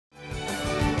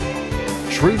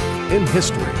Truth in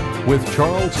History with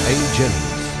Charles A.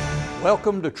 Jennings.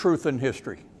 Welcome to Truth in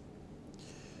History.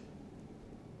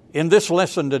 In this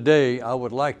lesson today, I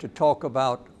would like to talk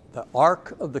about the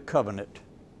Ark of the Covenant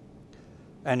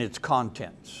and its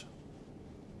contents.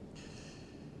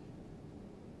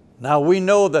 Now, we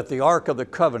know that the Ark of the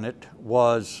Covenant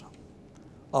was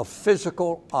a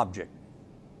physical object.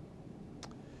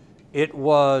 It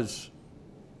was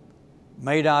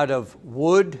made out of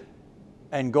wood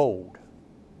and gold.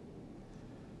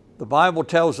 The Bible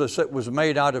tells us it was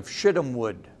made out of shittim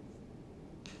wood.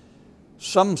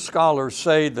 Some scholars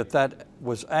say that that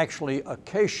was actually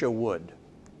acacia wood.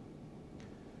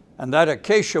 And that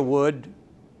acacia wood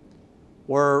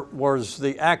was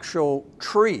the actual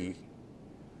tree,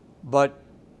 but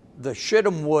the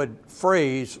shittim wood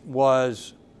phrase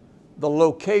was the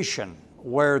location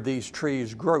where these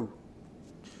trees grew.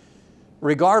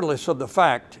 Regardless of the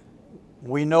fact,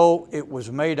 we know it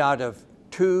was made out of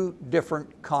two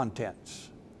different contents,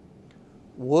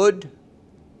 wood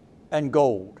and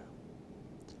gold.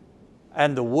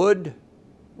 And the wood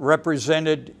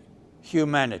represented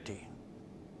humanity,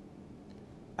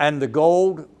 and the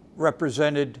gold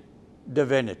represented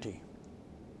divinity.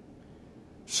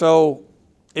 So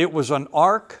it was an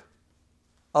ark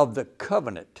of the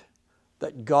covenant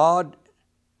that God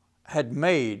had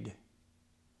made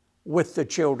with the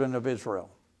children of Israel.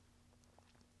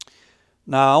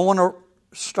 Now I want to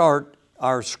start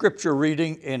our scripture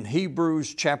reading in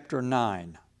Hebrews chapter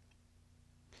 9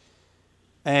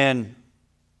 and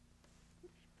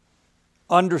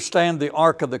understand the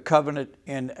Ark of the Covenant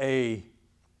in a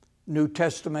New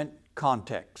Testament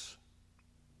context.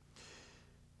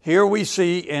 Here we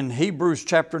see in Hebrews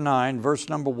chapter 9, verse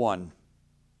number 1,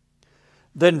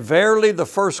 "Then verily the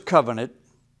first covenant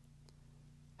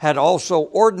had also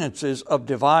ordinances of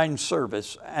divine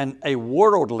service and a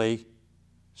worldly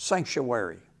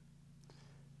sanctuary."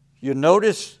 You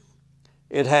notice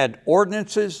it had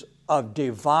ordinances of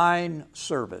divine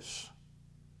service,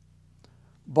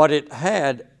 but it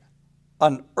had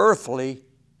an earthly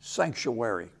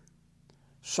sanctuary,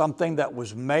 something that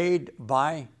was made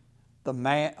by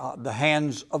the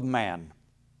hands of man.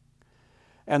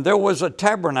 And there was a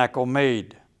tabernacle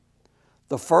made,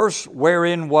 the first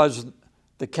wherein was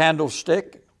the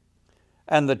candlestick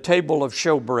and the table of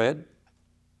showbread,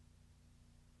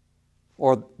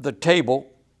 or the table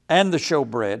and the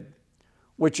showbread,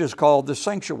 which is called the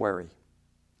sanctuary.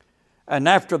 And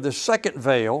after the second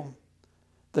veil,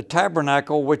 the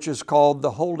tabernacle, which is called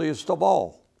the holiest of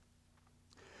all,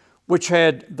 which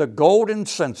had the golden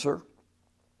censer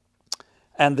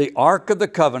and the Ark of the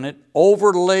Covenant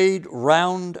overlaid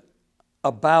round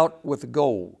about with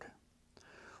gold,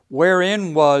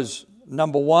 wherein was,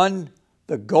 number one,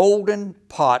 the golden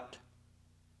pot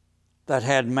that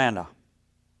had manna,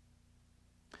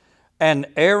 and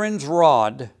Aaron's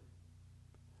rod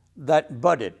that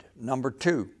budded, number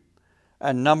two,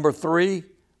 and number three,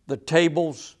 the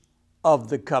tables of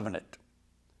the covenant,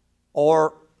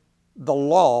 or the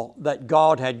law that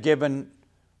God had given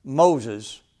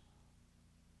Moses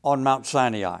on Mount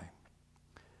Sinai.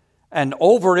 And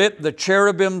over it the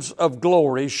cherubims of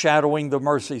glory shadowing the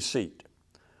mercy seat,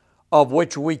 of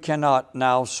which we cannot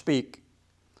now speak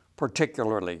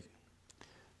particularly.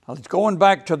 Now, going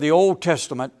back to the Old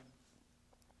Testament,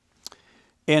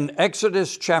 in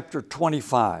Exodus chapter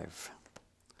 25,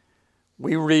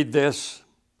 we read this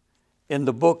in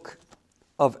the book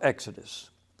of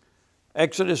Exodus.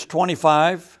 Exodus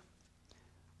 25,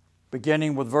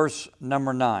 beginning with verse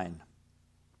number 9.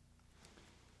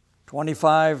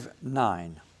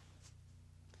 25:9.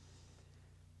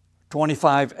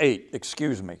 25:8,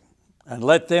 excuse me. "And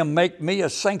let them make me a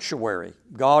sanctuary,"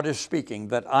 God is speaking,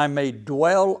 "that I may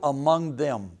dwell among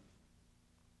them,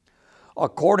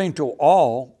 according to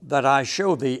all that I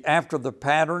show thee after the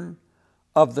pattern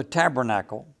of the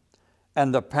tabernacle,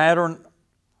 and the pattern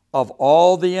of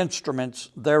all the instruments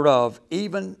thereof,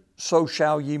 even so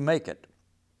shall ye make it."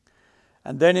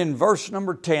 And then in verse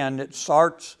number 10, it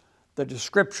starts the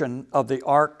description of the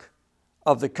Ark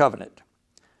of the Covenant.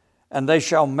 "And they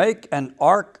shall make an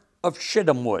ark of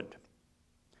shittim wood."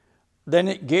 Then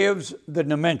it gives the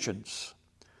dimensions.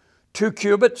 2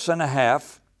 cubits and a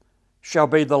half shall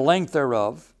be the length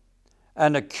thereof,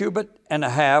 and a cubit and a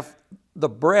half the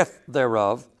breadth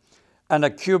thereof, and a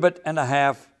cubit and a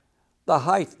half the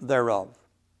height thereof.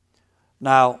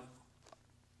 Now,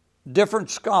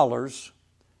 different scholars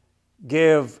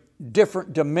give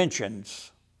different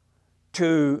dimensions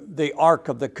to the Ark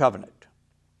of the Covenant.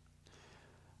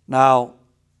 Now,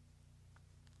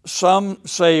 some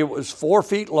say it was 4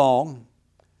 feet long,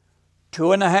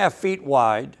 2.5 feet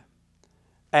wide,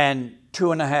 and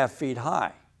 2.5 feet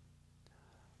high.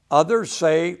 Others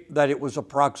say that it was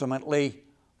approximately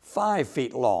 5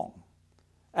 feet long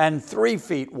and 3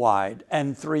 feet wide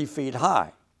and 3 feet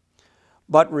high.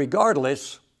 But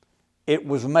regardless, it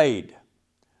was made.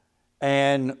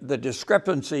 And the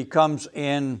discrepancy comes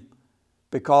in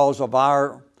because of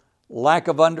our lack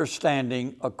of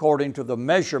understanding according to the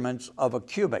measurements of a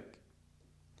cubit.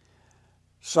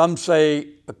 Some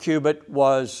say a cubit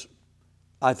was,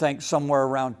 I think, somewhere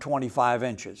around 25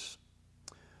 inches.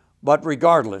 But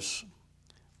regardless,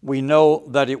 we know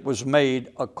that it was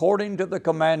made according to the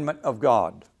commandment of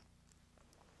God.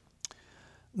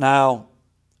 Now,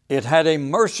 it had a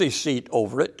mercy seat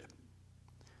over it,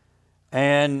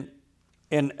 and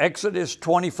in Exodus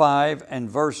 25 and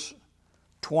verse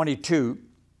 22,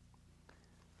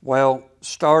 well,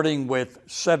 starting with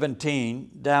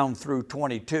 17 down through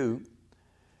 22,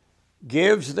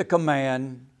 gives the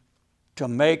command to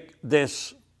make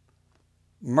this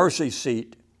mercy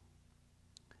seat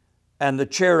and the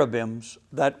cherubims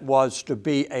that was to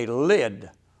be a lid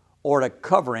or a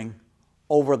covering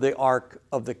over the Ark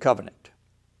of the Covenant.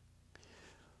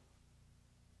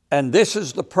 And this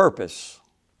is the purpose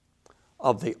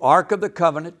of the Ark of the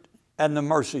Covenant and the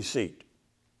mercy seat.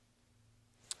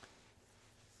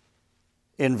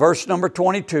 In verse number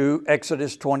 22,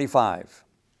 Exodus 25,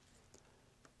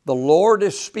 the Lord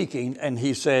is speaking and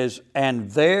he says,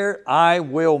 "And there I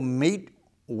will meet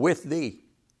with thee.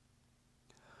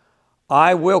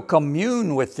 I will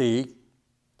commune with thee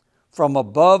from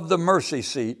above the mercy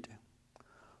seat,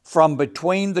 from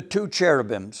between the two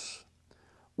cherubims,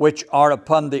 which are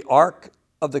upon the Ark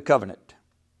of the Covenant,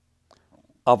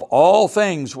 of all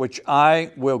things which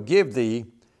I will give thee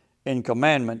in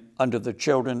commandment unto the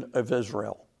children of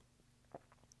Israel."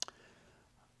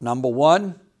 Number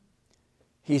one,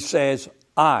 he says,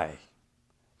 I,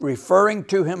 referring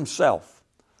to himself,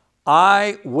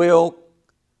 I will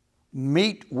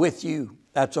meet with you.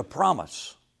 That's a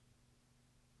promise.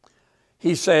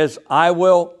 He says, I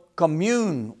will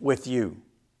commune with you.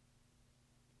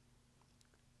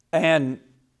 And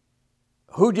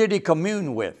who did he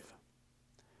commune with?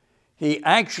 He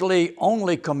actually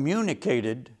only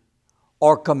communicated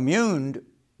or communed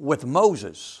with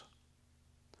Moses.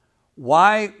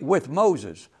 Why with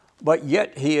Moses? But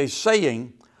yet he is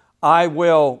saying, I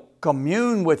will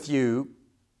commune with you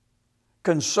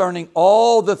concerning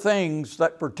all the things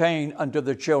that pertain unto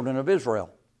the children of Israel.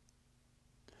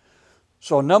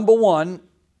 So number one,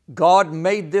 God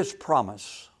made this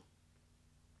promise,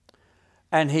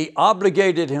 and he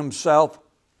obligated himself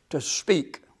to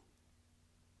speak,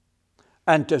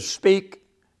 and to speak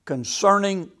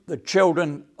concerning the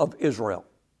children of Israel.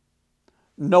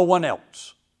 No one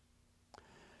else.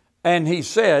 And he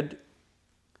said,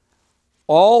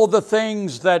 all the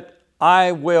things that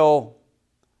I will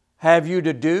have you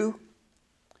to do,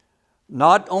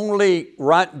 not only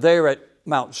right there at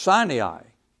Mount Sinai,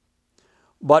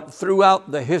 but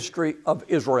throughout the history of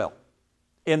Israel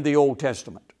in the Old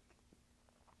Testament.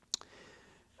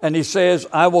 And he says,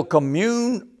 I will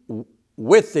commune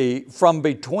with thee from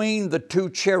between the two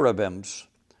cherubims,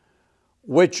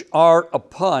 which are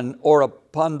upon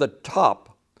the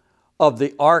top of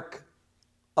the Ark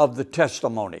of the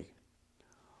Testimony.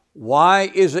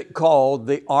 Why is it called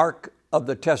the Ark of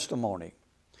the Testimony?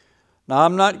 Now,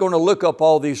 I'm not going to look up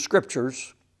all these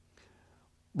scriptures,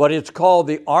 but it's called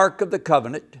the Ark of the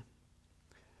Covenant.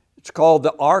 It's called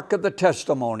the Ark of the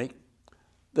Testimony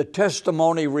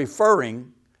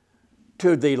referring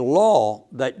to the law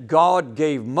that God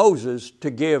gave Moses to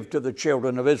give to the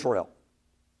children of Israel.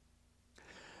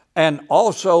 And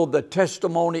also the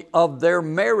testimony of their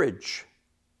marriage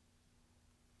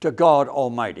to God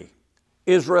Almighty.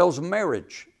 Israel's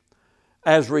marriage,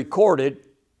 as recorded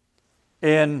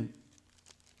in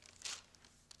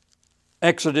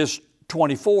Exodus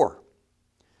 24.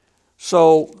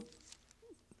 So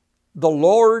the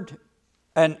Lord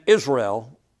and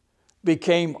Israel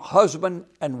became husband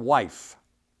and wife.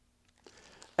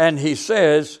 And he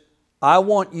says, I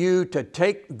want you to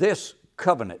take this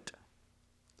covenant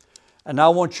and I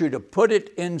want you to put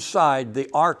it inside the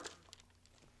Ark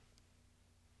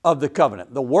of the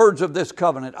Covenant. The words of this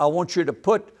covenant, I want you to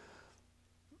put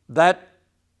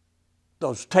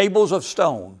those tables of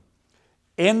stone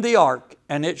in the Ark,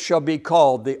 and it shall be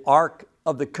called the Ark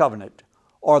of the Covenant,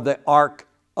 or the Ark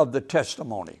of the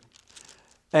Testimony.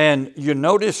 And you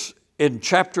notice in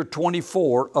chapter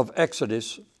 24 of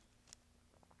Exodus,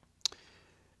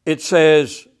 it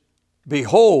says,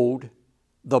 behold,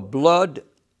 the blood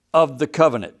of the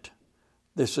covenant.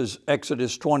 This is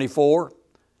Exodus 24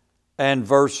 and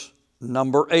verse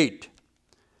number 8.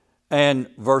 And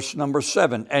verse number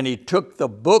 7, and he took the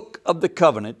book of the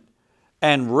covenant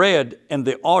and read in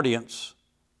the audience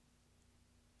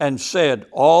and said,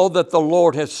 all that the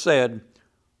Lord has said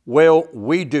will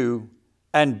we do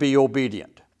and be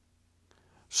obedient.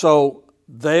 So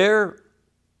there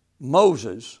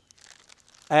Moses,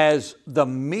 as the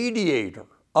mediator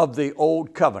of the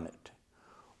old covenant,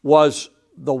 was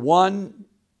the one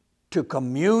to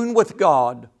commune with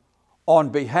God on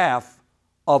behalf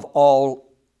of all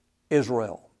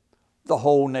Israel, the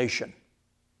whole nation.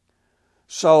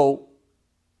 So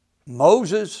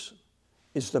Moses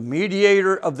is the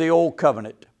mediator of the old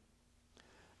covenant.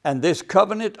 And this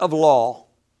covenant of law,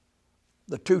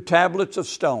 the 2 tablets of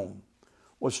stone,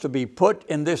 was to be put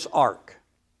in this ark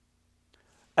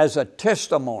as a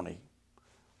testimony,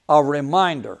 a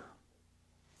reminder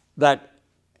that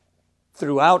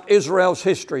throughout Israel's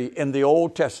history in the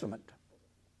Old Testament,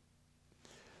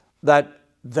 that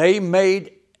they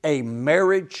made a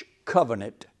marriage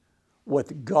covenant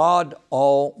with God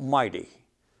Almighty.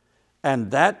 And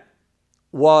that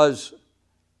was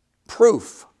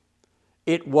proof,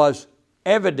 it was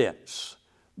evidence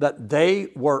that they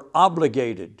were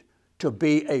obligated to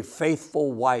be a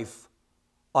faithful wife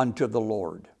unto the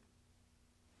Lord.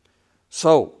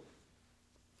 So,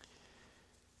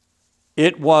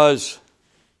 it was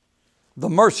the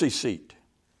mercy seat.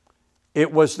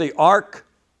 It was the ark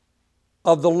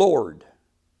of the Lord,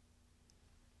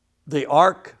 the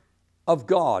ark of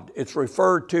God. It's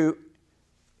referred to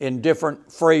in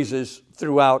different phrases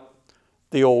throughout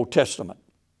the Old Testament.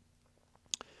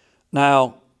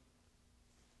 Now,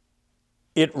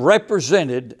 it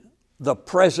represented the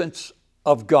presence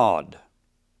of God.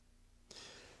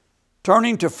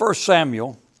 Turning to 1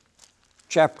 Samuel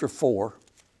chapter 4.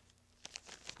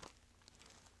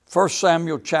 1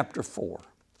 Samuel chapter 4.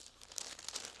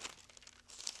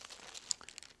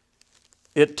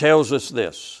 It tells us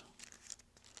this.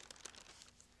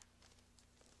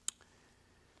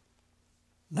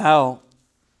 Now,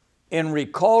 in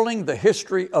recalling the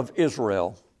history of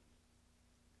Israel,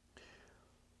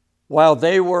 while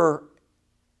they were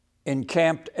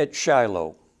encamped at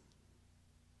Shiloh,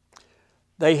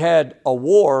 they had a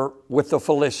war with the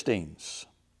Philistines.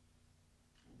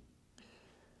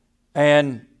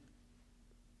 And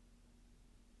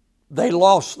they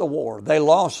lost the war. They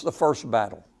lost the first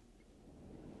battle.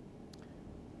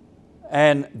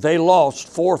 And they lost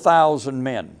 4,000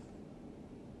 men.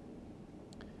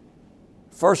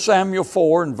 1 Samuel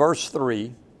 4 and verse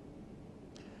 3,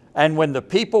 and when the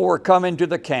people were come into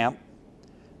the camp,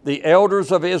 the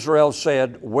elders of Israel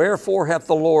said, wherefore hath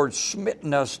the Lord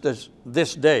smitten us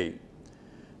this day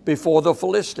before the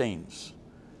Philistines?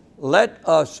 Let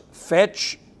us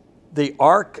fetch the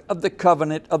ark of the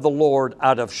covenant of the Lord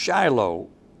out of Shiloh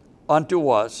unto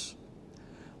us,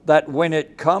 that when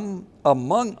it come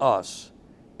among us,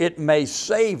 it may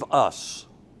save us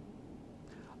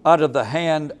out of the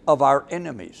hand of our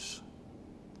enemies.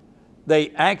 They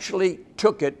actually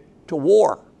took it to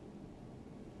war.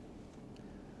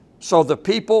 So the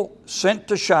people sent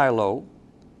to Shiloh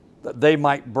that they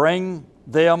might bring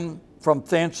them from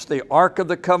thence the ark of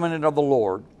the covenant of the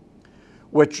Lord,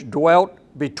 which dwelt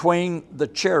between the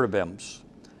cherubims.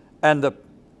 And the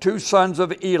 2 sons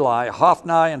of Eli,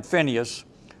 Hophni and Phinehas,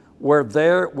 were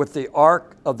there with the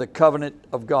ark of the covenant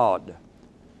of God.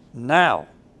 Now,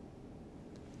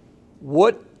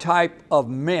 what type of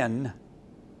men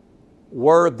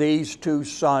were these 2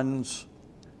 sons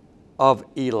of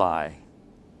Eli?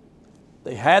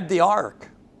 They had the ark.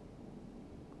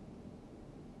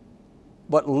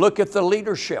 But look at the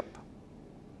leadership.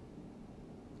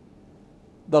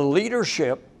 The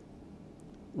leadership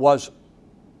was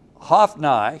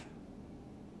Hophni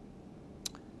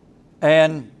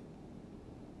and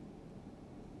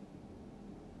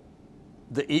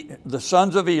the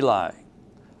sons of Eli,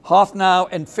 Hophni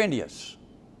and Phinehas.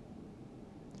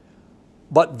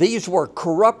 But these were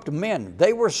corrupt men.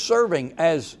 They were serving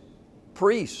as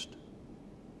priests.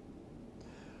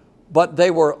 But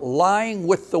they were lying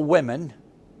with the women,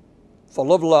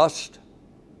 full of lust.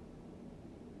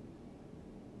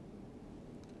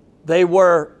 They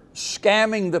were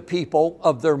scamming the people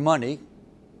of their money.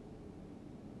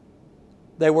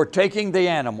 They were taking the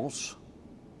animals,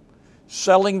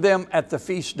 selling them at the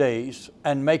feast days,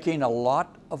 and making a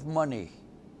lot of money.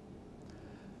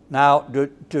 Now, do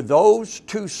those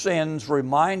 2 sins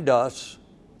remind us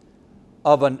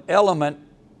of an element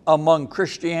among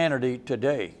Christianity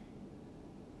today?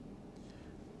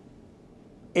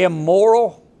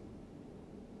 Immoral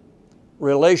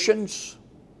relations,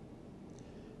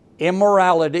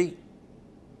 immorality,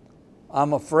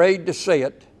 I'm afraid to say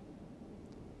it,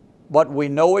 but we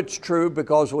know it's true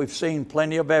because we've seen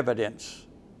plenty of evidence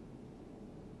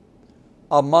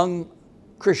among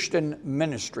Christian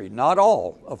ministry, not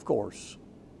all, of course.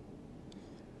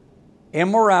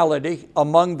 Immorality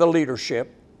among the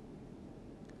leadership,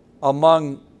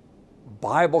 among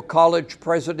Bible college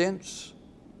presidents,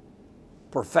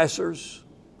 professors,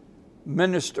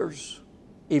 ministers,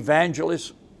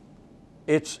 evangelists.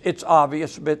 It's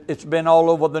obvious, but it's been all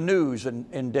over the news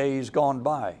in days gone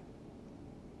by.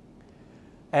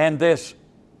 And this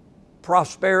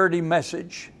prosperity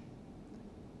message,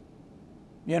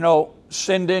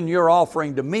 send in your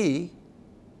offering to me,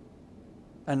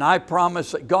 and I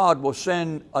promise that God will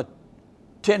send a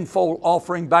tenfold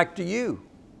offering back to you.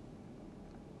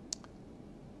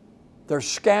 They're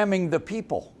scamming the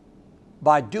people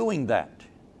by doing that.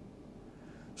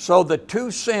 So the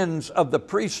two sins of the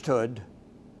priesthood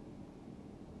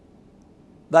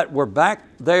that were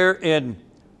back there in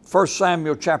 1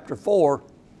 Samuel chapter 4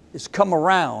 is come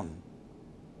around,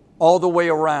 all the way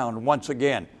around once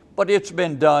again. But it's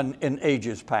been done in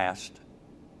ages past.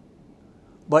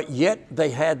 But yet they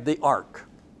had the ark.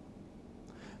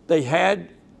 They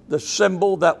had the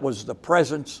symbol that was the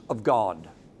presence of God.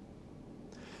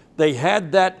 They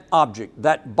had that object,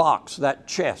 that box, that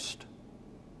chest.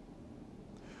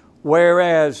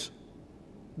 Whereas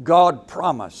God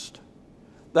promised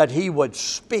that He would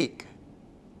speak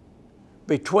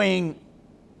between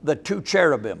the two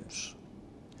cherubims.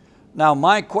 Now,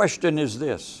 my question is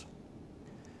this: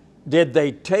 did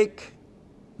they take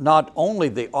not only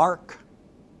the ark,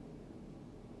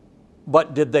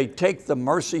 but did they take the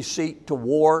mercy seat to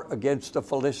war against the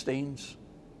Philistines?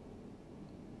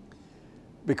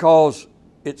 Because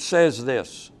it says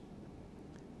this: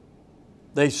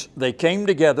 they came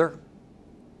together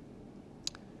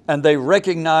and they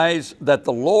recognized that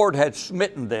the Lord had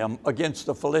smitten them against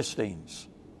the Philistines.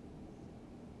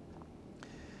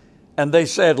 And they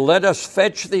said, "Let us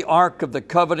fetch the ark of the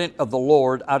covenant of the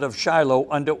Lord out of Shiloh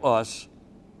unto us,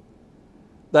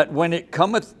 that when it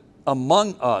cometh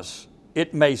among us,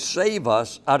 it may save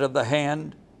us out of the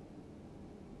hand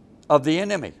of the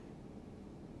enemy."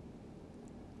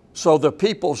 So the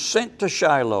people sent to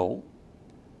Shiloh,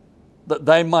 that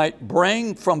they might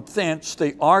bring from thence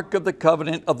the ark of the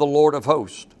covenant of the Lord of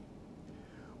hosts,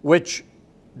 which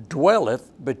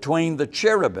dwelleth between the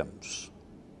cherubims.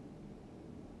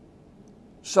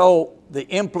 So the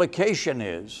implication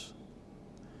is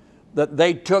that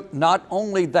they took not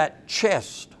only that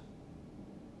chest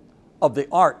of the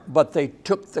ark, but they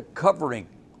took the covering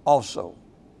also,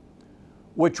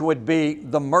 which would be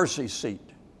the mercy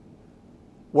seat,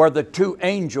 where the two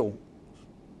angels,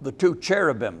 the two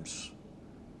cherubims,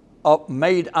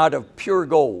 made out of pure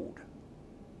gold,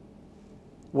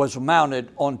 was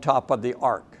mounted on top of the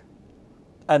ark.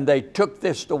 And they took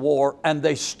this to war, and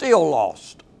they still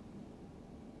lost.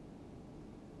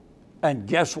 And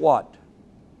guess what?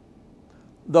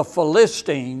 The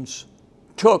Philistines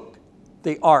took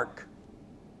the ark,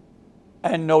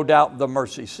 and no doubt the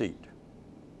mercy seat,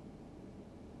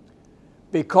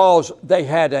 because they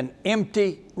had an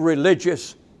empty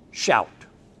religious shout.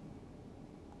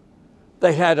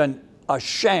 They had a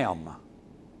sham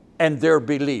in their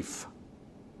belief.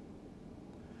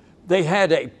 They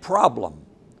had a problem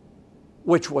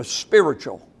which was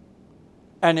spiritual,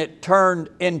 and it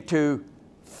turned into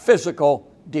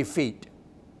physical defeat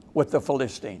with the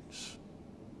Philistines.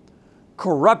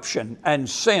 Corruption and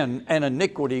sin and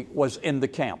iniquity was in the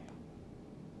camp.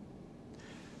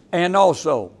 And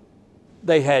also,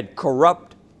 they had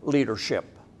corrupt leadership.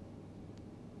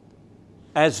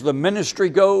 As the ministry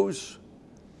goes,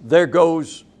 there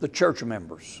goes the church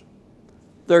members.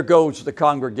 There goes the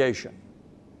congregation.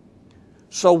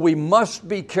 So we must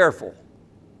be careful.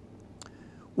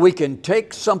 We can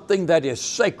take something that is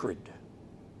sacred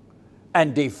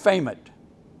and defame it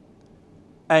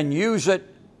and use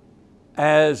it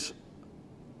as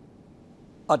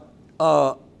a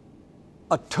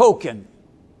token,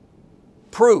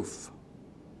 proof.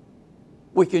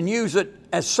 We can use it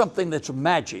as something that's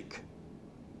magic,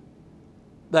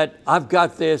 that I've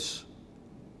got this,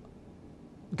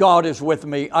 God is with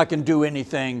me, I can do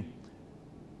anything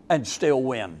and still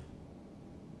win.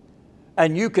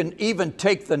 And you can even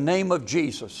take the name of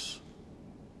Jesus,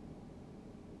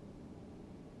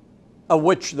 of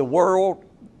which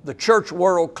the church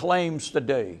world claims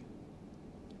today,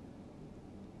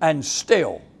 and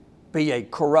still be a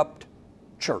corrupt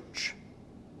church.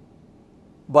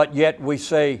 But yet we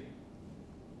say,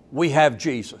 we have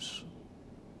Jesus.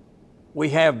 We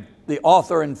have the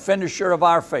author and finisher of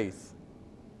our faith.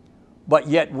 But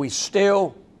yet we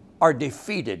still are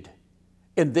defeated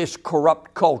in this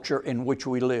corrupt culture in which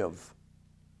we live.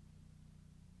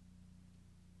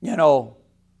 You know,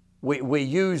 we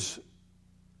use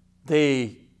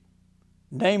the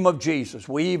name of Jesus.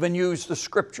 We even use the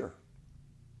scripture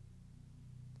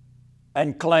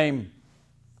and claim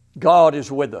God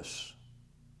is with us.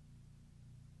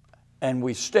 And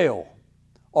we still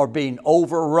are being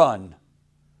overrun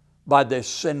by this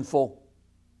sinful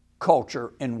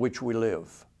culture in which we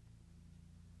live.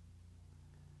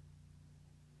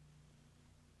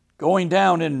 Going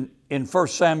down in 1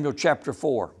 Samuel chapter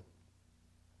 4,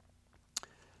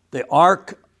 the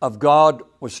ark of God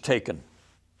was taken.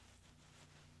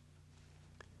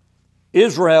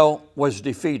 Israel was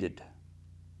defeated.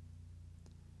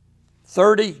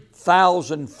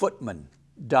 30,000 footmen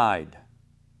died.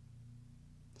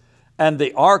 And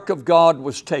the ark of God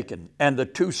was taken, and the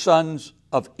two sons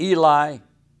of Eli,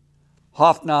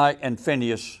 Hophni and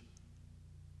Phinehas,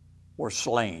 were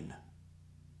slain.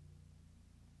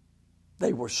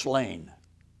 They were slain.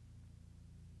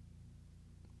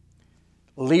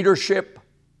 Leadership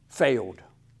failed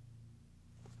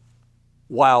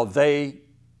while they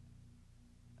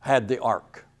had the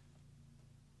ark.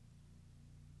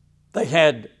 They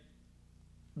had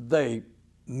the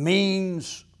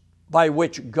means by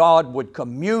which God would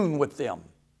commune with them.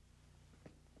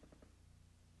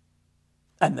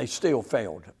 And they still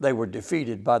failed. They were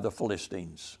defeated by the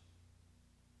Philistines.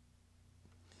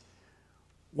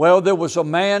 Well, there was a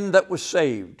man that was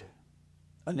saved,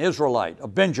 an Israelite, a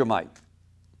Benjamite.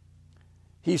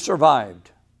 He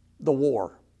survived the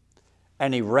war,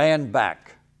 and he ran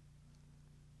back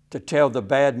to tell the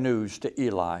bad news to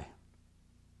Eli.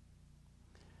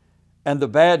 And the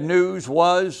bad news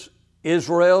was,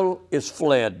 Israel is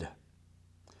fled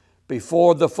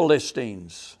before the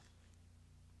Philistines,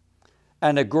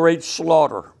 and a great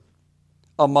slaughter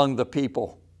among the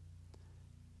people.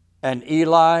 And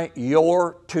Eli,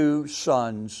 your two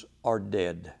sons are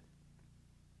dead,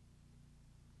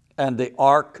 and the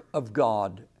ark of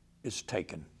God is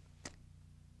taken.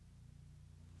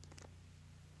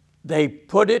 They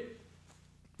put it,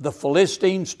 the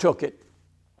Philistines took it,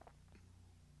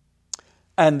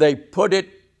 and they put it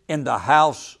in the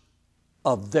house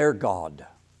of their god,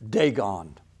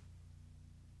 Dagon.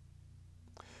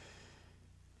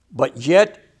 But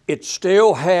yet it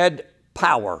still had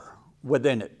power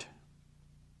within it.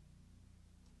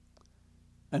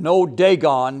 And old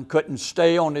Dagon couldn't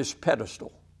stay on his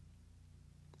pedestal.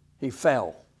 He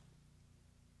fell.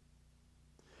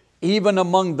 Even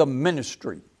among the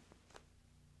ministry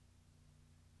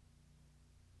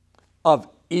of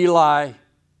Eli's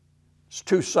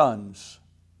two sons,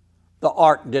 the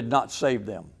ark did not save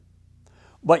them.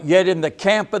 But yet in the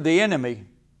camp of the enemy,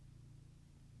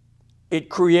 it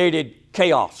created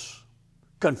chaos,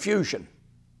 confusion.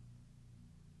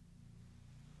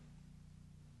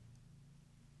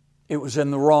 It was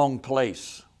in the wrong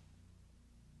place.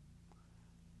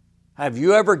 Have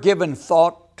you ever given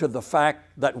thought to the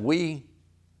fact that we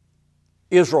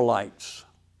Israelites,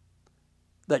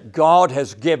 that God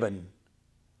has given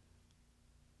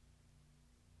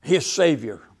His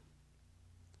Savior,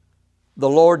 the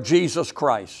Lord Jesus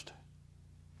Christ,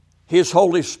 His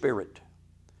Holy Spirit,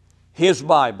 His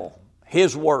Bible,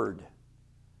 His Word,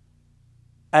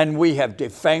 and we have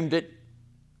defamed it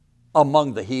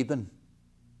among the heathen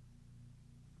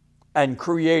and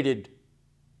created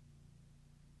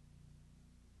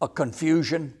a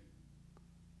confusion?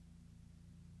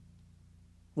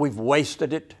 We've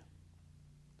wasted it.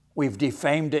 We've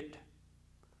defamed it.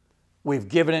 We've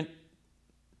given it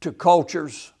to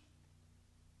cultures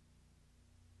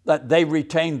that they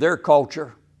retain their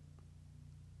culture,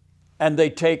 and they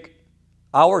take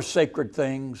our sacred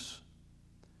things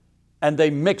and they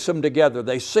mix them together.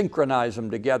 They synchronize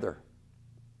them together.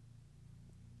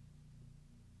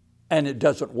 And it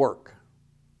doesn't work.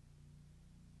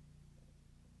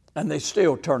 And they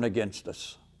still turn against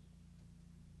us.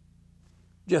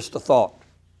 Just a thought.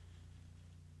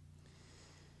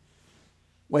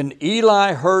 When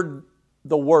Eli heard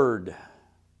the word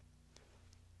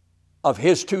of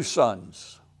his two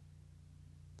sons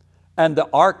and the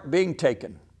ark being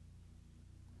taken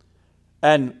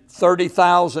and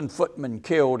 30,000 footmen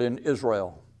killed in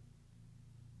Israel,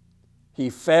 he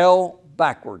fell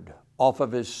backward off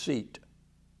of his seat.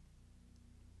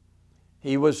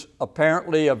 He was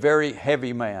apparently a very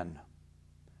heavy man.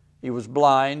 He was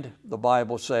blind, the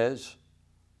Bible says.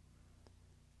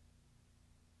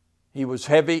 He was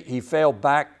heavy, he fell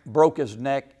back, broke his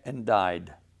neck, and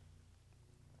died.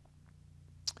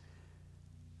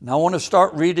 Now I want to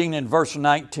start reading in verse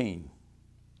 19.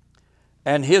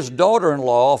 And his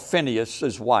daughter-in-law, Phinehas,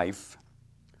 his wife,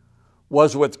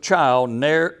 was with child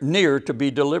near to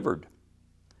be delivered.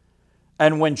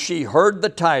 And when she heard the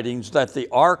tidings that the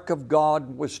ark of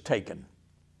God was taken,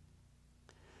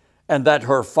 and that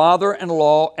her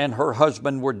father-in-law and her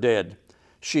husband were dead,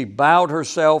 she bowed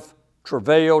herself,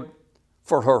 travailed,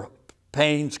 for her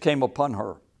pains came upon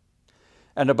her.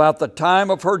 And about the time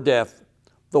of her death,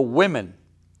 the women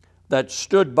that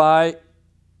stood by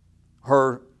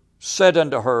her said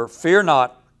unto her, Fear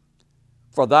not,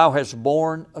 for thou hast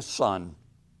borne a son.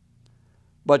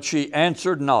 But she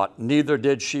answered not, neither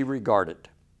did she regard it.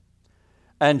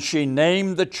 And she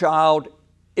named the child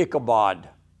Ichabod,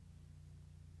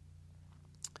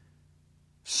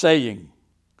 saying,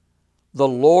 The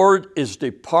Lord is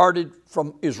departed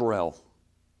from Israel,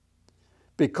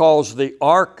 because the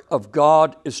ark of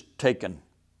God is taken,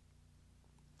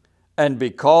 and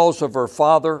because of her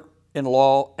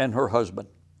father-in-law and her husband.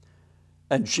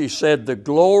 And she said, The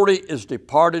glory is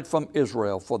departed from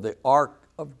Israel, for the ark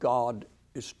of God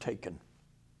is taken.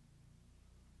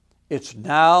 It's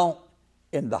now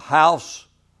in the house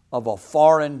of a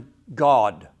foreign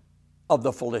god of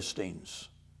the Philistines,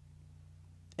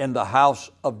 in the house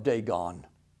of Dagon.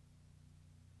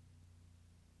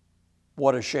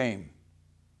 What a shame.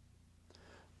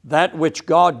 That which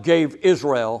God gave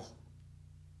Israel,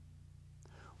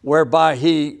 whereby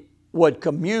he would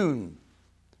commune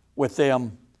with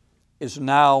them, is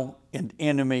now in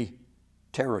enemy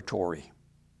territory.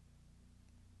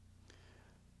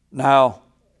 Now,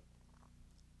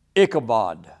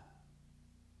 Ichabod,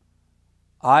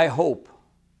 I hope,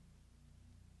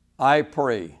 I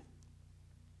pray,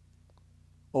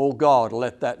 oh God,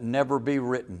 let that never be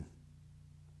written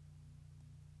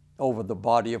over the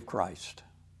body of Christ.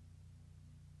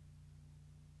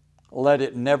 Let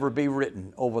it never be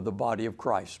written over the body of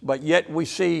Christ. But yet we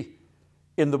see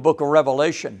in the book of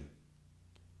Revelation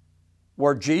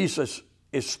where Jesus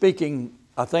is speaking,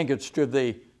 I think it's to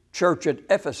the church at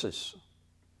Ephesus,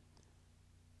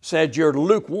 said, You're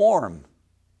lukewarm.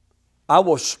 I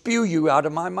will spew you out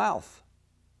of my mouth.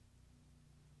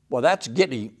 Well, that's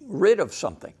getting rid of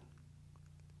something.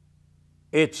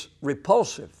 It's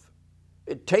repulsive.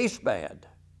 It tastes bad.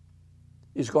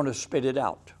 He's going to spit it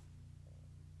out.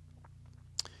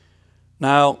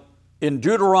 Now, in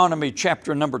Deuteronomy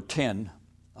chapter number 10,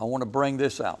 I want to bring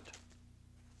this out.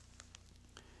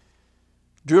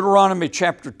 Deuteronomy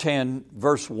chapter 10,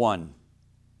 verse 1.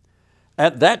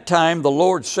 At that time the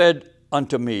Lord said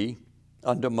unto me,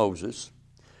 unto Moses,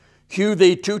 Hew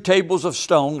thee 2 tables of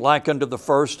stone like unto the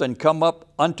first, and come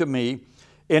up unto me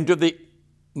into the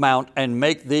mount, and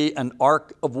make thee an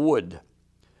ark of wood.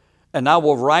 And I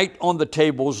will write on the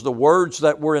tables the words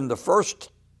that were in the first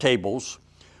tables,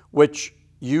 which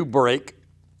you break,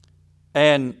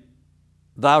 and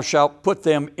thou shalt put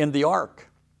them in the ark.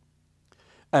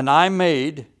 And I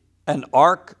made an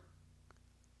ark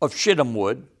of shittim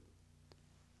wood.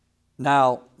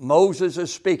 Now, Moses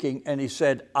is speaking, and he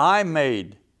said, I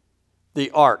made the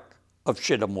ark of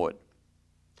shittim wood,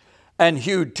 and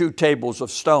hewed 2 tables of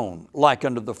stone like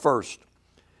unto the first,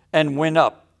 and went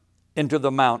up into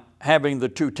the mount, having the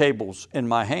 2 tables in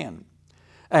my hand.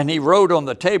 And he wrote on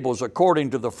the tables, according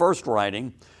to the first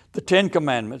writing, the 10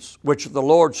 commandments, which the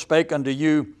Lord spake unto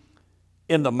you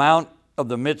in the mount of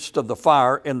the midst of the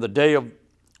fire in the day of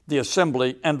the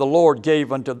assembly, and the Lord gave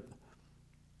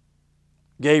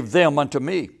them unto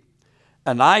me.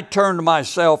 And I turned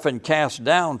myself and cast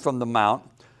down from the mount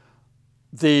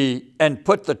and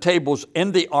put the tables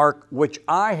in the ark which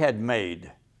I had made.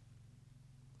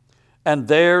 And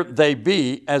there they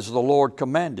be as the Lord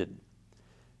commanded.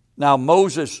 Now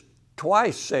Moses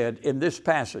twice said in this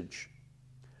passage,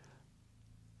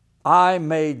 I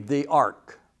made the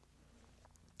ark.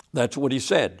 That's what he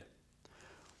said.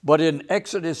 But in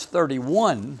Exodus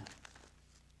 31,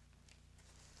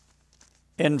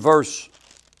 in verse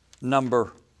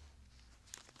number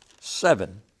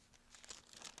 7,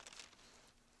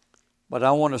 but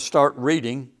I want to start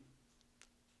reading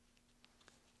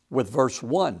with verse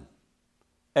 1.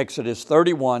 Exodus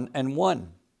 31 and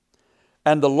 1.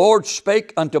 And the Lord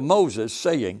spake unto Moses,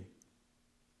 saying,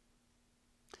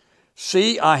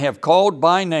 See, I have called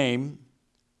by name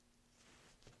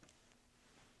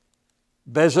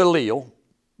Bezaleel,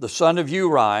 the son of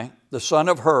Uri, the son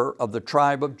of Hur, of the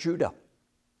tribe of Judah.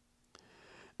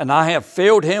 And I have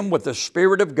filled him with the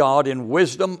Spirit of God in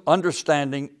wisdom,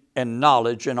 understanding, and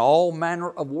knowledge, in all manner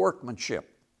of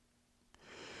workmanship,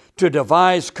 to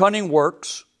devise cunning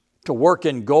works, to work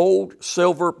in gold,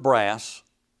 silver, brass,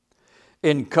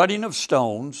 in cutting of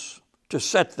stones, to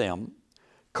set them,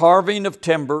 carving of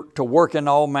timber, to work in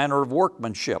all manner of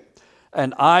workmanship.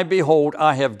 And I, behold,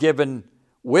 I have given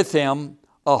with him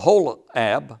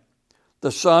Aholiab,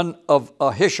 the son of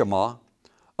Ahishamah,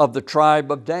 of the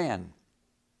tribe of Dan.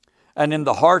 And in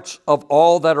the hearts of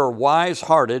all that are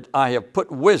wise-hearted I have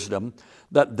put wisdom,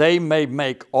 that they may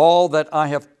make all that I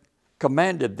have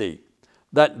commanded thee.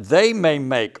 That they may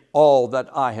make all that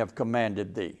I have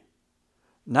commanded thee.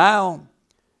 Now,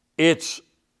 it's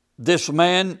this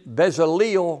man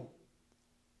Bezaleel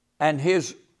and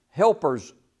his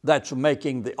helpers that's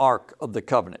making the Ark of the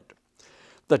Covenant.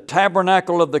 The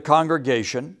tabernacle of the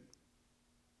congregation,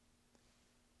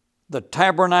 the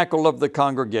tabernacle of the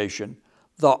congregation,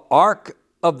 the Ark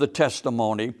of the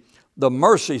testimony, the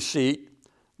mercy seat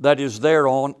that is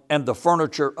thereon, and the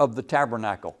furniture of the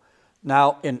tabernacle.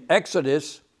 Now, in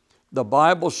Exodus, the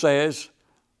Bible says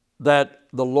that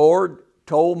the Lord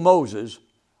told Moses,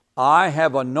 I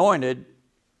have anointed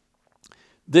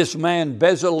this man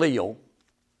Bezaleel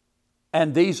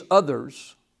and these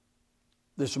others,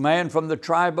 this man from the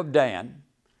tribe of Dan,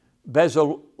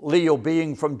 Bezaleel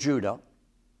being from Judah,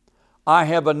 I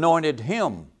have anointed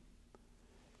him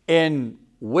in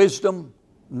wisdom,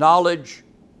 knowledge,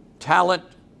 talent,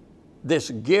 this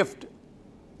gift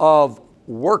of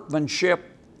workmanship,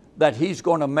 that he's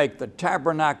going to make the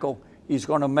tabernacle, he's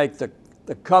going to make the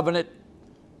covenant,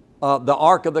 the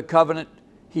Ark of the Covenant,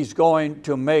 he's going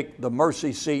to make the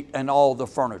mercy seat and all the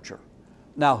furniture.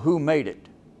 Now, who made it?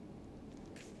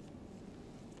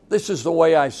 This is the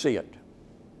way I see it.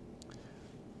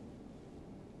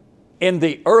 In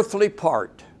the earthly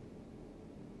part,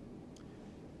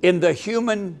 in the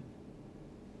human,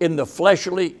 in the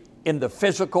fleshly, in the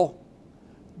physical,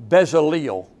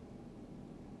 Bezaleel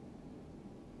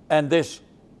and this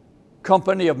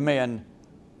company of men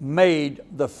made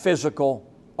the physical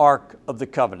Ark of the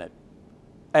Covenant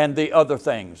and the other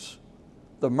things,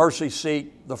 the mercy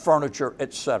seat, the furniture,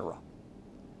 etc.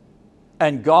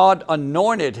 And God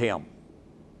anointed him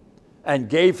and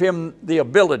gave him the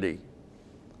ability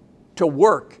to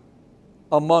work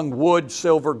among wood,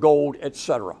 silver, gold,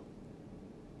 etc.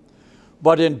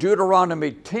 But in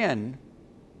Deuteronomy 10,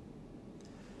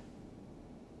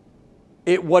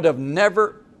 it would have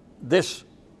never,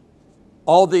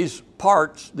 all these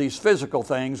parts, these physical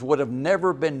things, would have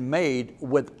never been made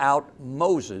without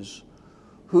Moses,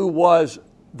 who was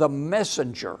the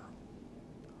messenger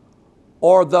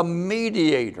or the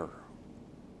mediator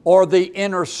or the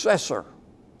intercessor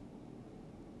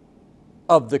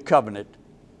of the covenant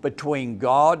between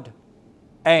God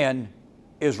and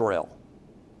Israel.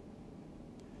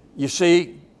 You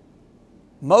see,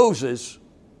 Moses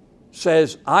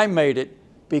says, I made it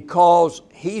because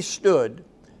he stood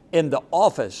in the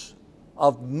office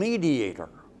of mediator.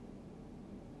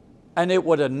 And it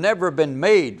would have never been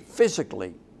made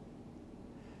physically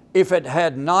if it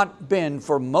had not been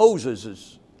for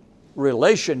Moses'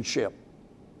 relationship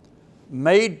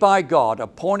made by God,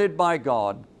 appointed by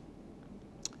God,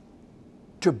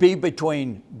 to be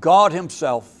between God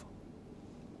himself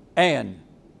and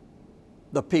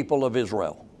the people of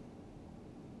Israel.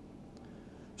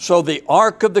 So the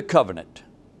Ark of the Covenant,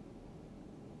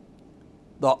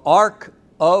 the Ark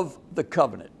of the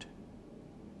Covenant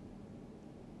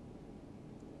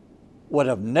would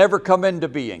have never come into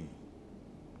being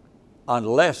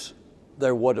unless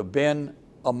there would have been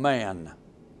a man,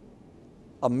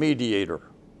 a mediator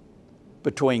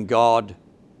between God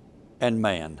and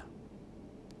man.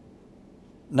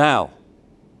 Now,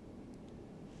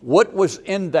 what was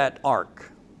in that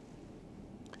ark?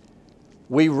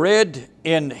 We read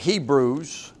in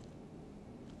Hebrews,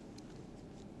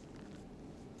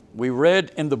 we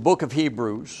read in the book of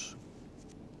Hebrews,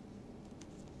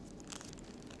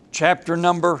 chapter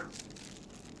number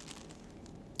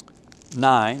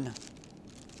 9,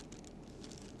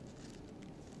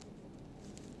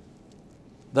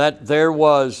 that there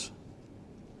was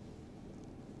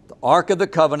the Ark of the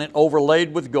Covenant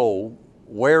overlaid with gold,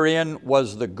 wherein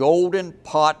was the golden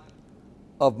pot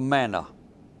of manna.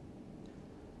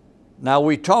 Now,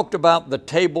 we talked about the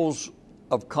tables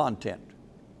of content,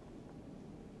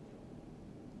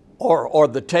 or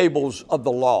the tables of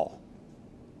the law,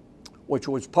 which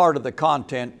was part of the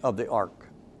content of the ark.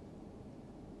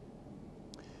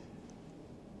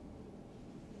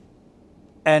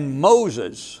 And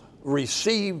Moses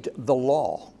received the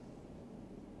law.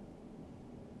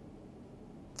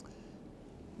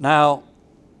 Now,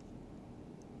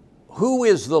 who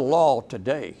is the law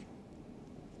today?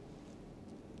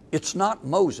 It's not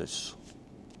Moses.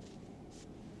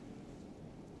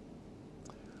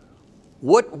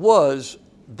 What was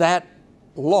that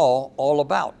law all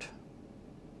about?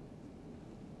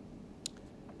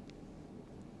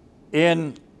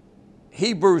 In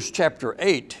Hebrews chapter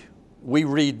 8, we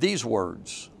read these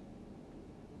words.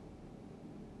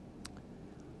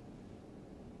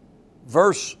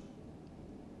 Verse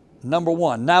Number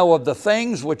one, now of the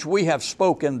things which we have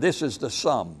spoken, this is the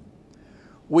sum.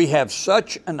 We have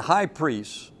such an high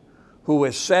priest who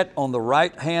is set on the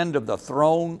right hand of the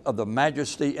throne of the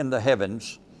majesty in the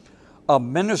heavens, a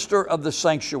minister of the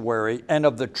sanctuary and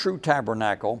of the true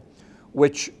tabernacle,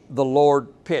 which the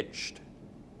Lord pitched.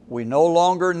 We no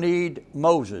longer need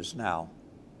Moses now.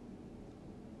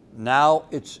 Now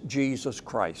it's Jesus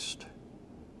Christ,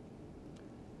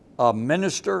 a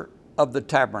minister of the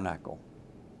tabernacle,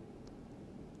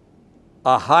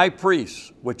 a high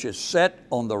priest which is set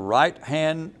on the right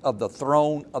hand of the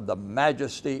throne of the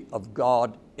majesty of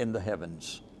God in the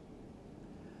heavens.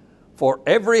 For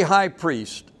every high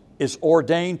priest is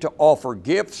ordained to offer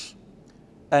gifts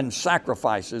and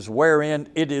sacrifices, wherein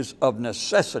it is of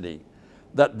necessity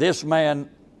that this man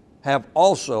have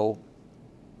also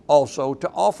to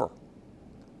offer.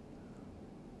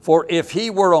 For if he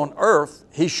were on earth,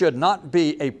 he should not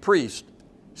be a priest,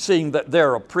 seeing that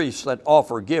there are priests that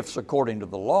offer gifts according to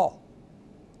the law,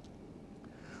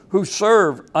 who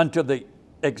serve unto the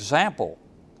example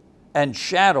and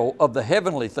shadow of the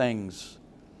heavenly things,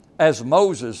 as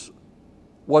Moses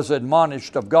was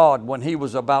admonished of God when he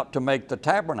was about to make the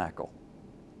tabernacle.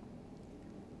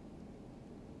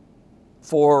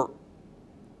 For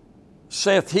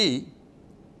saith he,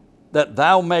 that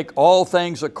thou make all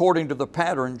things according to the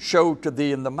pattern showed to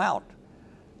thee in the mount.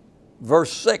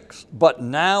 Verse 6, but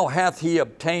now hath he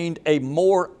obtained a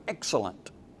more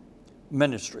excellent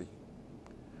ministry,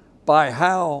 by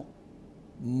how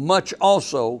much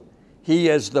also he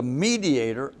is the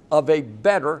mediator of a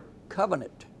better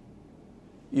covenant.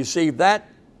 You see, that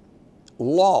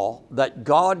law that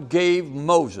God gave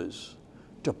Moses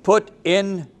to put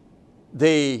in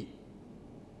the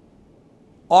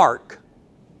ark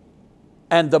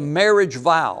and the marriage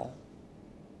vow,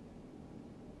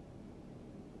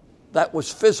 that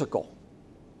was physical,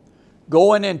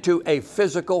 going into a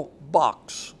physical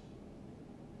box.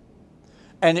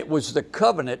 And it was the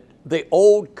covenant, the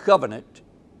old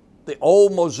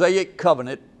Mosaic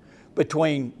covenant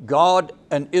between God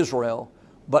and Israel.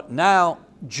 But now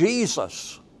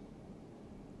Jesus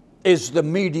is the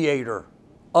mediator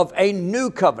of a new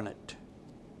covenant.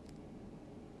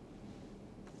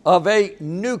 Of a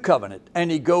new covenant. And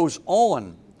he goes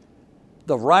on,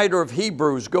 the writer of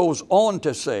Hebrews goes on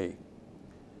to say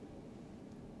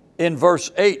in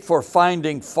verse 8, for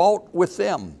finding fault with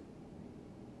them,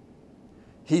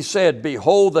 he said,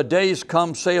 behold, the days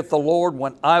come, saith the Lord,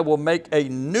 when I will make a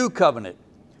new covenant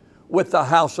with the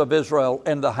house of Israel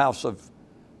and the house of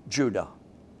Judah.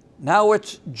 Now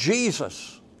it's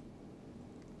Jesus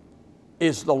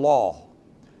is the law.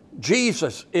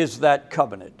 Jesus is that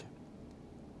covenant.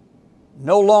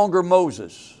 No longer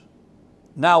Moses.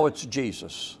 Now it's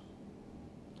Jesus.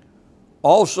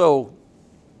 Also,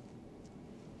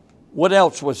 what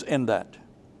else was in that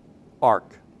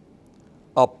ark?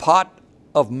 A pot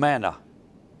of manna.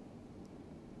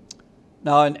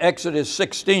 Now in Exodus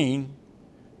 16,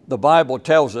 the Bible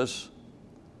tells us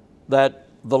that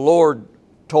the Lord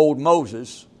told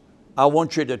Moses, I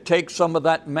want you to take some of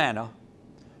that manna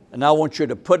and I want you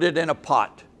to put it in a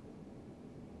pot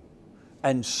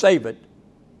and save it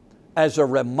as a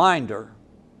reminder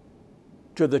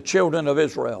to the children of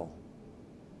Israel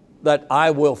that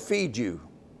I will feed you.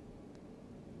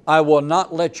 I will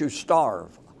not let you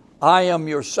starve. I am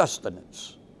your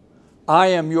sustenance. I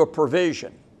am your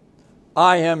provision.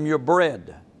 I am your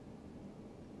bread.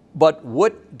 But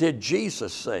what did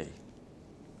Jesus say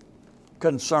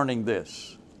concerning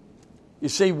this? You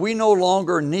see, we no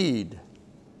longer need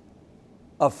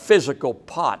a physical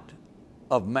pot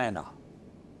of manna.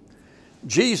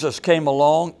 Jesus came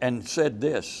along and said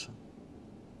this,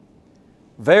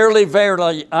 verily,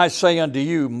 verily, I say unto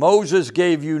you, Moses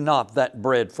gave you not that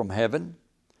bread from heaven,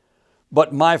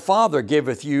 but my Father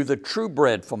giveth you the true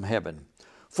bread from heaven.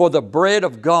 For the bread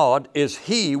of God is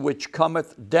he which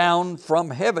cometh down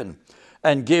from heaven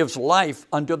and gives life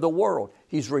unto the world.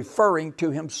 He's referring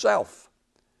to himself.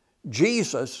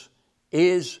 Jesus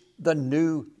is the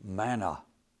new manna,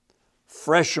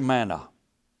 fresh manna.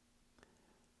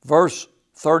 Verse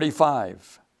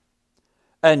 35,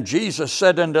 and Jesus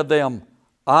said unto them,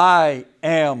 I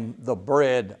am the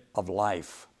bread of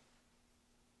life.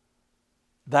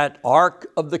 That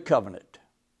ark of the covenant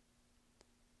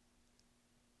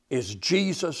is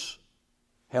Jesus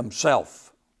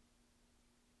himself.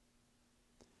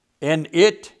 And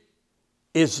it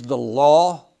is the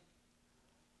law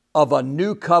of a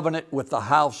new covenant with the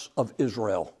house of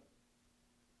Israel.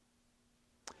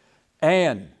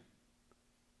 And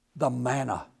the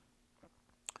manna,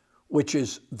 which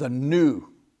is the new,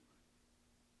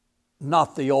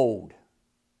 not the old.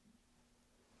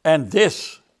 And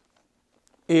this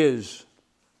is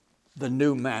the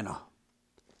new manna,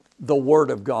 the Word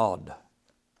of God.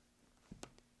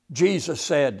 Jesus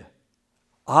said,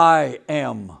 I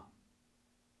am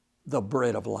the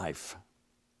bread of life.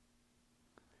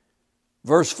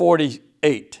 Verse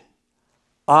 48,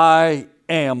 I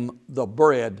am the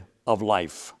bread of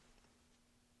life.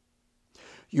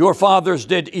 Your fathers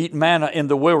did eat manna in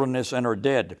the wilderness and are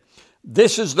dead.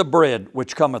 This is the bread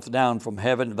which cometh down from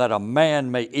heaven, that a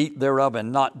man may eat thereof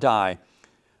and not die.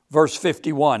 Verse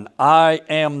 51, I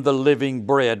am the living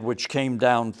bread which came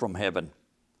down from heaven.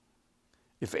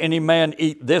 If any man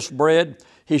eat this bread,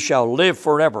 he shall live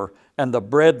forever, and the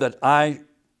bread that I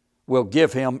will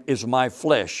give him is my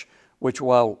flesh, which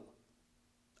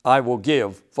I will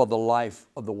give for the life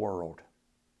of the world.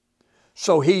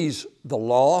 So he's the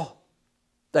law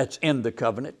that's in the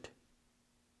covenant.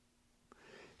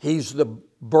 He's the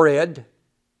bread.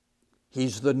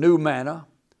 He's the new manna.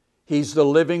 He's the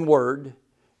living Word.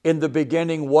 In the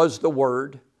beginning was the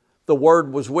Word. The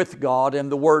Word was with God,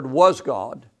 and the Word was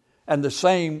God. And the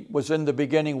same was in the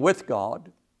beginning with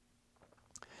God.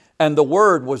 And the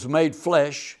Word was made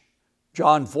flesh,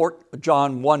 John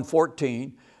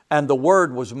 1:14, and the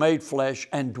Word was made flesh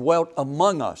and dwelt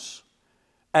among us.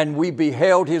 And we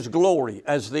beheld His glory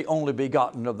as the only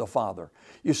begotten of the Father.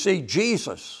 You see,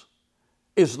 Jesus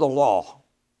is the law.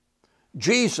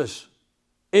 Jesus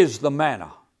is the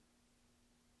manna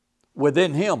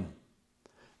within Him.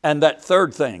 And that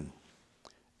third thing,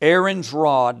 Aaron's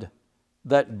rod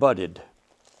that budded.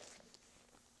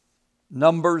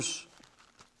 Numbers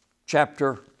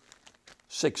chapter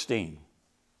 16.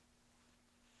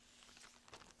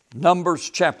 Numbers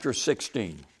chapter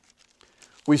 16.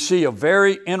 We see a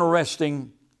very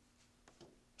interesting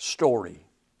story.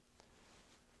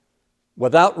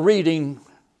 Without reading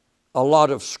a lot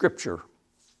of Scripture,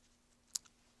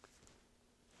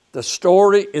 the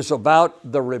story is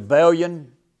about the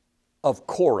rebellion of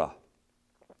Korah.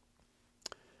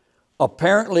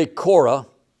 Apparently, Korah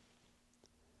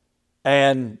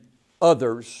and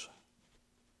others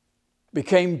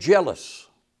became jealous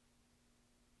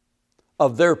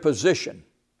of their position.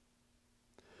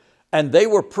 And they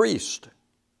were priests.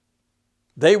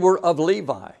 They were of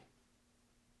Levi.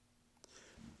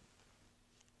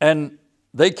 And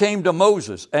they came to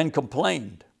Moses and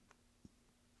complained.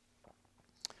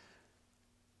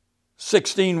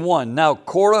 16:1, now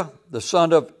Korah, the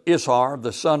son of Ishar,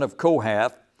 the son of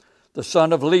Kohath, the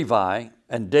son of Levi,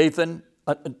 and Dathan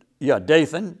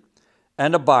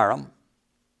and Abiram,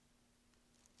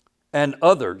 and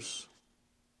others,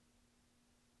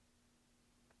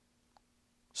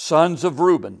 sons of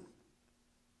Reuben,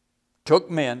 took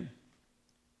men,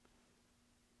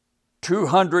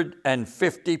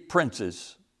 250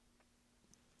 princes,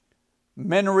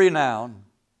 men renowned,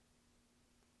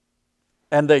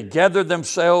 and they gathered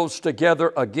themselves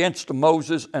together against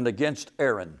Moses and against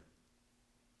Aaron.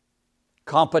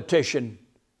 Competition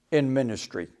in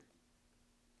ministry.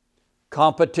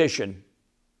 Competition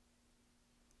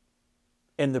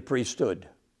in the priesthood.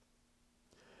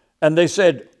 And they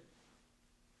said,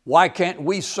 why can't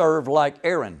we serve like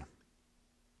Aaron?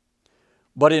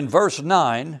 But in verse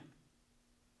 9,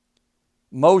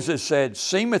 Moses said,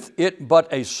 seemeth it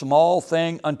but a small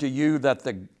thing unto you that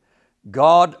the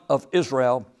God of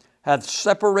Israel hath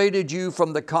separated you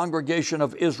from the congregation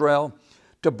of Israel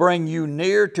to bring you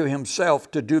near to Himself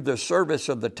to do the service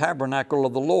of the tabernacle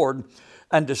of the Lord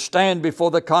and to stand before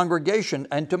the congregation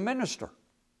and to minister.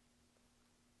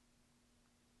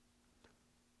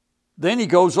 Then he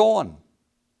goes on,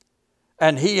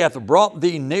 and He hath brought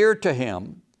thee near to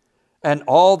Him, and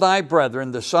all thy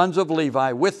brethren, the sons of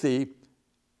Levi, with thee,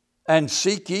 and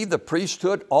seek ye the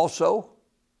priesthood also?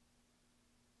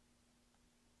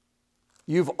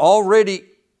 You've already,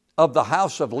 of the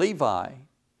house of Levi,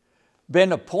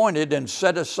 been appointed and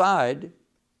set aside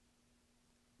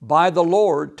by the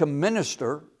Lord to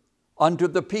minister unto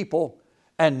the people,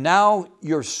 and now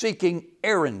you're seeking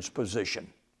Aaron's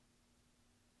position.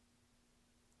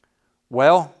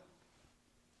 Well,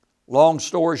 long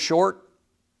story short,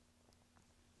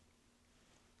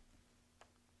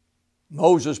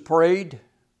 Moses prayed,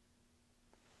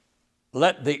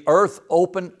 let the earth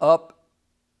open up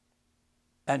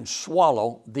and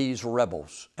swallow these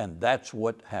rebels. And that's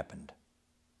what happened.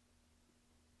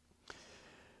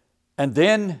 And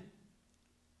then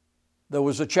there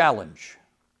was a challenge.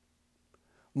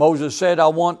 Moses said, I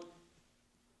want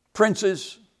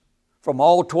princes from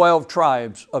all 12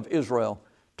 tribes of Israel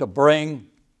to bring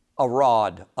a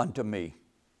rod unto me.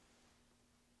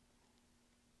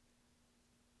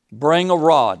 Bring a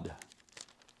rod.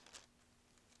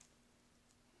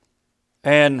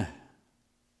 And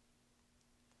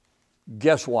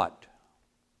guess what?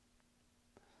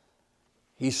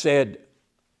 He said,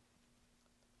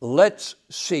 let's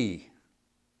see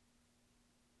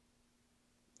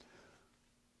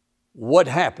what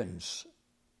happens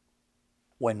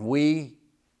when we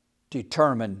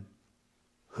determine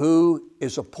who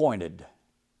is appointed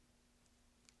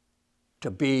to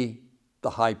be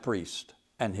the high priest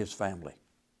and his family.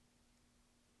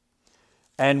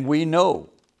 And we know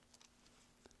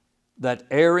that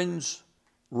Aaron's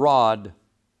rod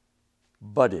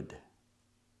budded.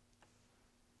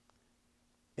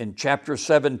 In chapter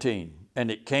 17, and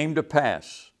it came to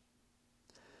pass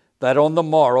that on the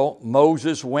morrow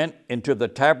Moses went into the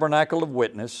tabernacle of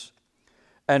witness,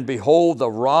 and behold, the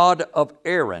rod of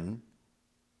Aaron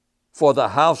for the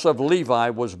house of Levi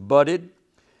was budded.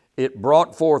 It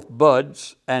brought forth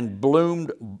buds and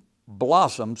bloomed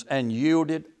blossoms and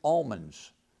yielded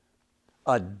almonds.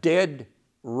 A dead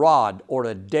rod or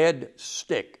a dead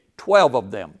stick, 12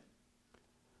 of them,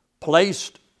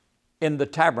 placed in the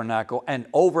tabernacle, and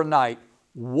overnight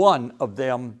one of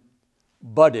them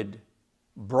budded,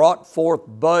 brought forth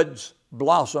buds,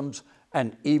 blossoms,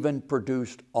 and even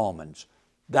produced almonds.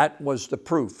 That was the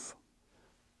proof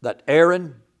that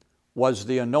Aaron was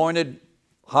the anointed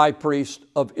high priest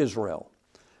of Israel.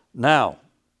 Now,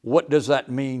 what does that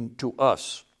mean to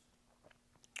us?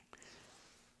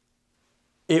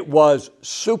 It was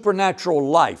supernatural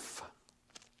life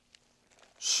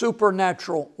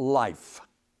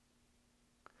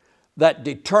that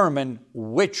determined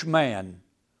which man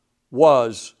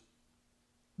was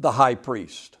the high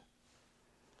priest.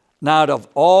 Now, out of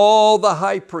all the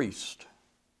high priests,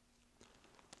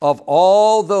 of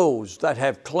all those that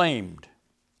have claimed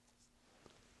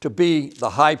to be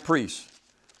the high priest,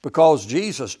 because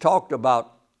Jesus talked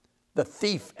about the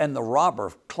thief and the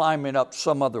robber climbing up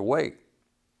some other way.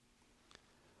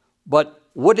 But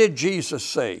what did Jesus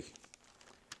say?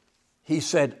 He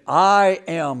said, I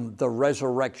am the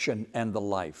resurrection and the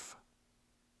life.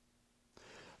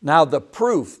 Now, the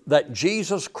proof that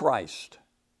Jesus Christ,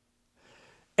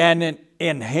 and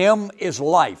in Him is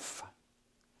life,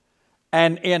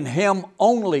 and in Him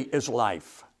only is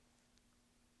life.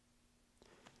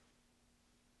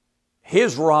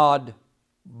 His rod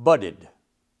budded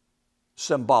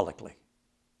symbolically.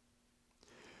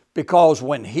 Because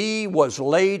when He was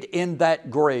laid in that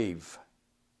grave,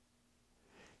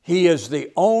 He is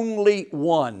the only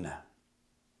one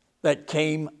that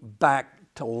came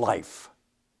back to life.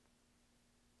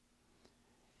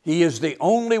 He is the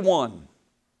only one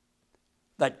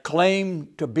that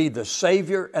claimed to be the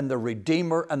Savior and the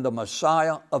Redeemer and the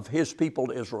Messiah of His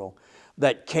people Israel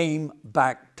that came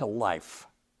back to life.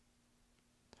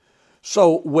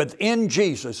 So within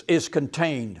Jesus is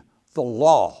contained the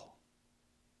law.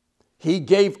 He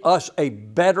gave us a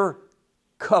better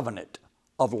covenant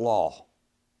of law.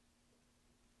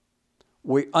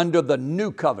 We're under the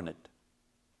new covenant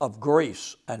of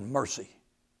grace and mercy.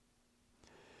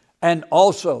 And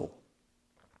also,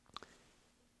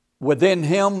 within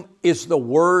Him is the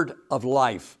word of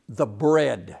life, the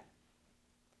bread.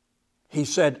 He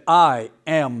said, I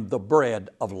am the bread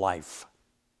of life.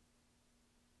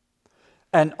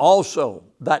 And also,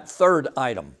 that third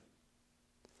item,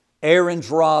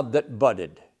 Aaron's rod that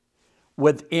budded,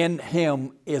 within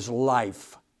him is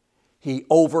life. He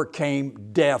overcame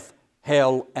death,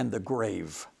 hell, and the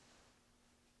grave.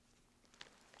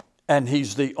 And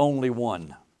He's the only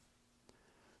one.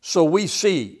 So we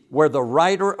see where the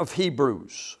writer of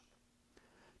Hebrews,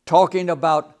 talking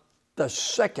about the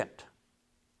second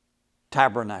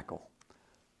tabernacle,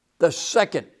 the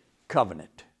second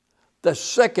covenant, the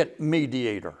second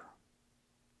mediator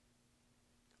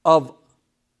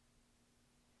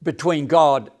between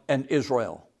God and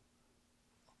Israel,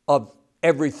 of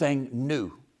everything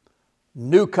new,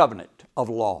 new covenant of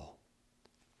law,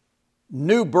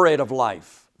 new bread of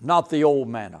life, not the old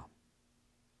manna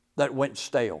that went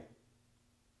stale,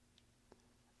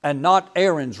 and not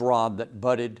Aaron's rod that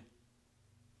budded,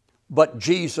 but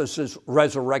Jesus'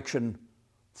 resurrection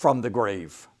from the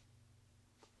grave.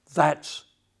 That's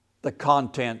the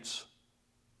contents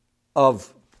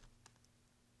of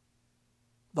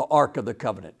the Ark of the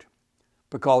Covenant,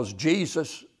 because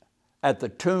Jesus at the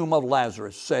tomb of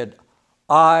Lazarus said,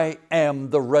 I am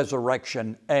the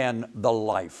resurrection and the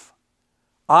life.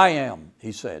 I am,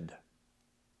 He said.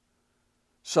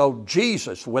 So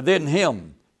Jesus, within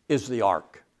Him is the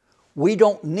ark. We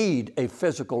don't need a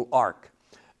physical ark.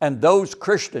 And those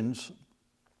Christians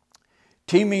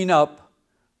teaming up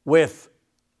with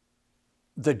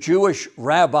the Jewish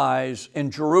rabbis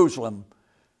in Jerusalem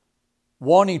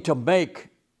wanting to make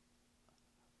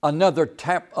another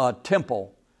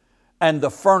temple and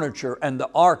the furniture and the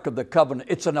Ark of the Covenant.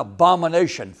 It's an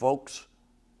abomination, folks.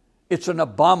 It's an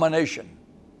abomination.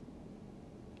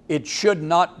 It should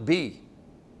not be.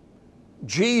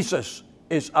 Jesus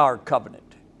is our covenant.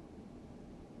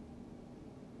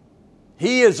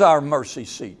 He is our mercy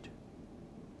seat.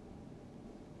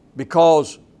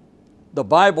 Because the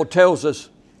Bible tells us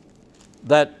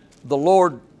that the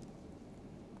Lord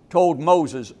told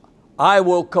Moses, I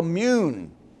will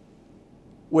commune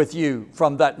with you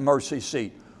from that mercy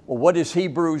seat. Well, what does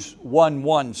Hebrews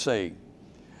 1:1 say?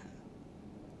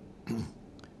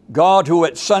 God, who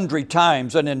at sundry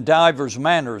times and in divers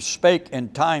manners spake in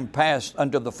time past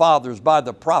unto the fathers by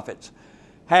the prophets,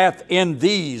 hath in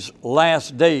these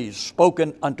last days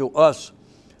spoken unto us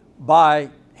by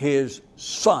His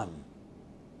Son.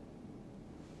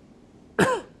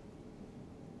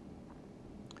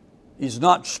 He's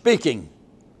not speaking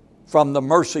from the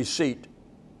mercy seat,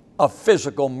 a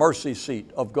physical mercy seat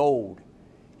of gold.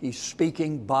 He's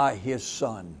speaking by His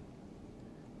Son,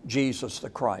 Jesus the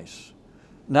Christ.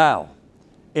 Now,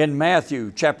 in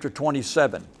Matthew chapter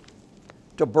 27,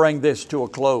 to bring this to a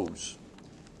close,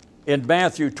 in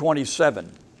Matthew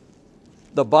 27,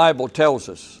 the Bible tells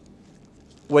us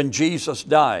when Jesus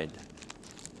died,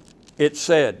 it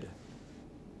said,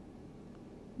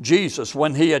 Jesus,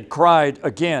 when He had cried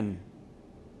again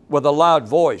with a loud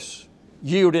voice,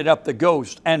 yielded up the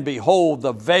ghost, and behold,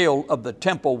 the veil of the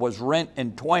temple was rent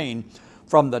in twain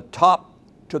from the top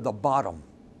to the bottom.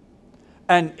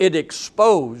 And it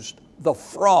exposed the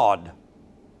fraud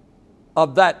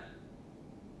of that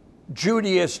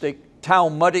Judaistic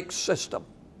Talmudic system.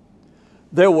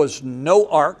 There was no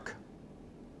ark,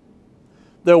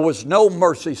 there was no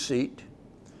mercy seat,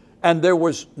 and there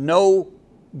was no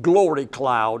glory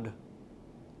cloud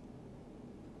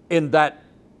in that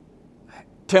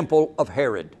temple of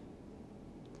Herod.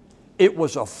 It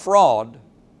was a fraud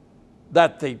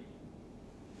that the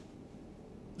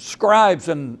scribes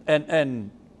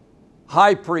and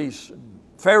high priests, and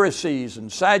Pharisees and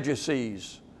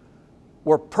Sadducees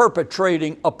were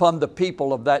perpetrating upon the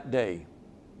people of that day.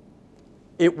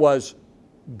 It was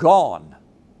gone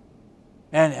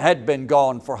and had been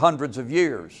gone for hundreds of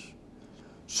years.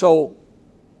 So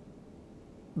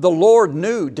the Lord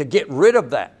knew to get rid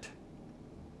of that,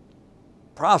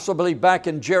 possibly back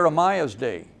in Jeremiah's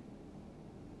day,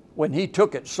 when he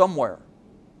took it somewhere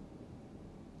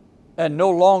and no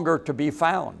longer to be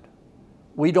found.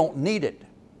 We don't need it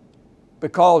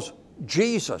because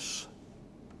Jesus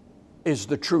is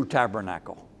the true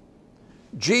tabernacle.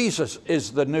 Jesus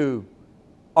is the new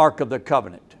Ark of the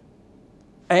Covenant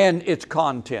and its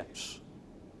contents,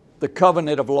 the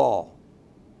covenant of law,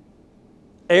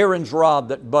 Aaron's rod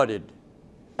that budded,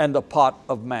 and the pot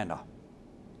of manna.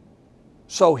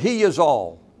 So He is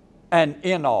all and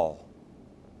in all.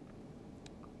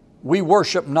 We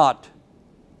worship not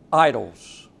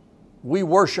idols. We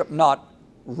worship not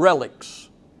relics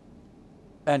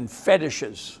and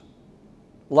fetishes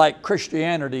like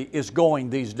Christianity is going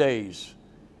these days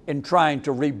in trying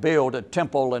to rebuild a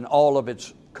temple and all of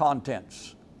its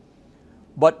contents.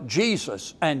 But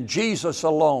Jesus and Jesus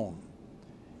alone,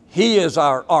 He is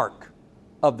our Ark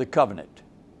of the Covenant.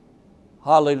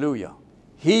 Hallelujah.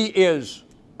 He is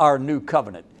our new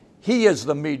covenant. He is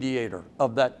the mediator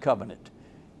of that covenant.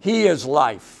 He is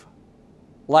life,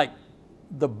 like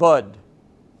the budded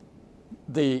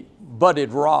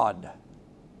rod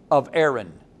of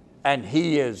Aaron, and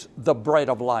He is the bread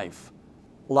of life,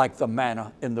 like the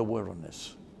manna in the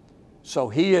wilderness. So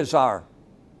He is our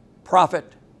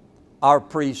prophet, our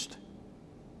priest,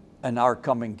 and our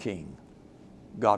coming King.